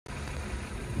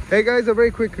Hey guys, a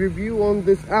very quick review on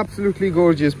this absolutely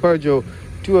gorgeous Peugeot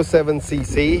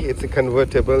 207cc. It's a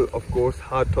convertible, of course,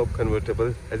 hardtop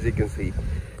convertible, as you can see.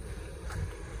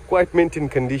 Quite mint in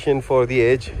condition for the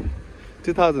age.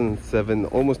 2007,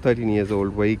 almost 13 years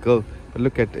old vehicle. But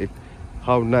look at it,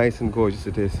 how nice and gorgeous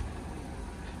it is.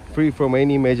 Free from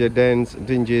any major dents,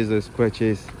 dinges or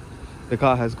scratches. The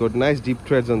car has got nice deep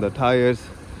treads on the tires.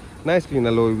 Nice clean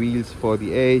alloy wheels for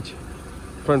the age.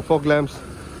 Front fog lamps.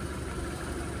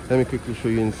 Let me quickly show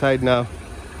you inside now.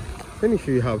 Let me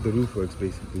show you how the roof works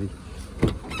basically.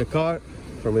 The car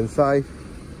from inside.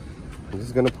 I'm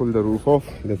just gonna pull the roof off.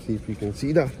 Let's see if you can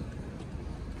see that.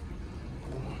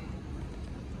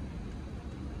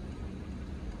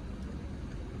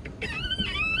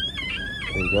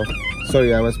 There you go.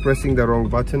 Sorry, I was pressing the wrong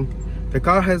button. The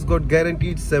car has got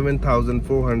guaranteed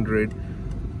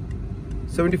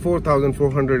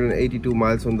 74,482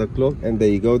 miles on the clock, and there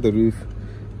you go. The roof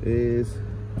is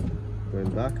going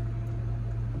back,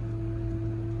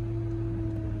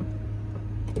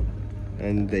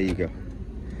 and there you go.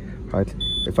 Right,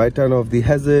 if I turn off the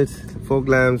hazards, fog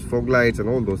lamps, fog lights and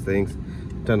all those things,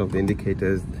 turn off the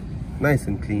indicators, nice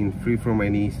and clean, free from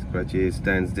any scratches,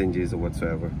 dents, dinges or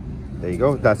whatsoever. There you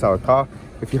go, that's our car.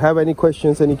 If you have any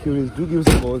questions, any queries, do give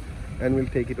us a call and we'll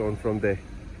take it on from there.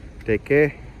 Take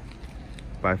care,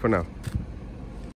 bye for now.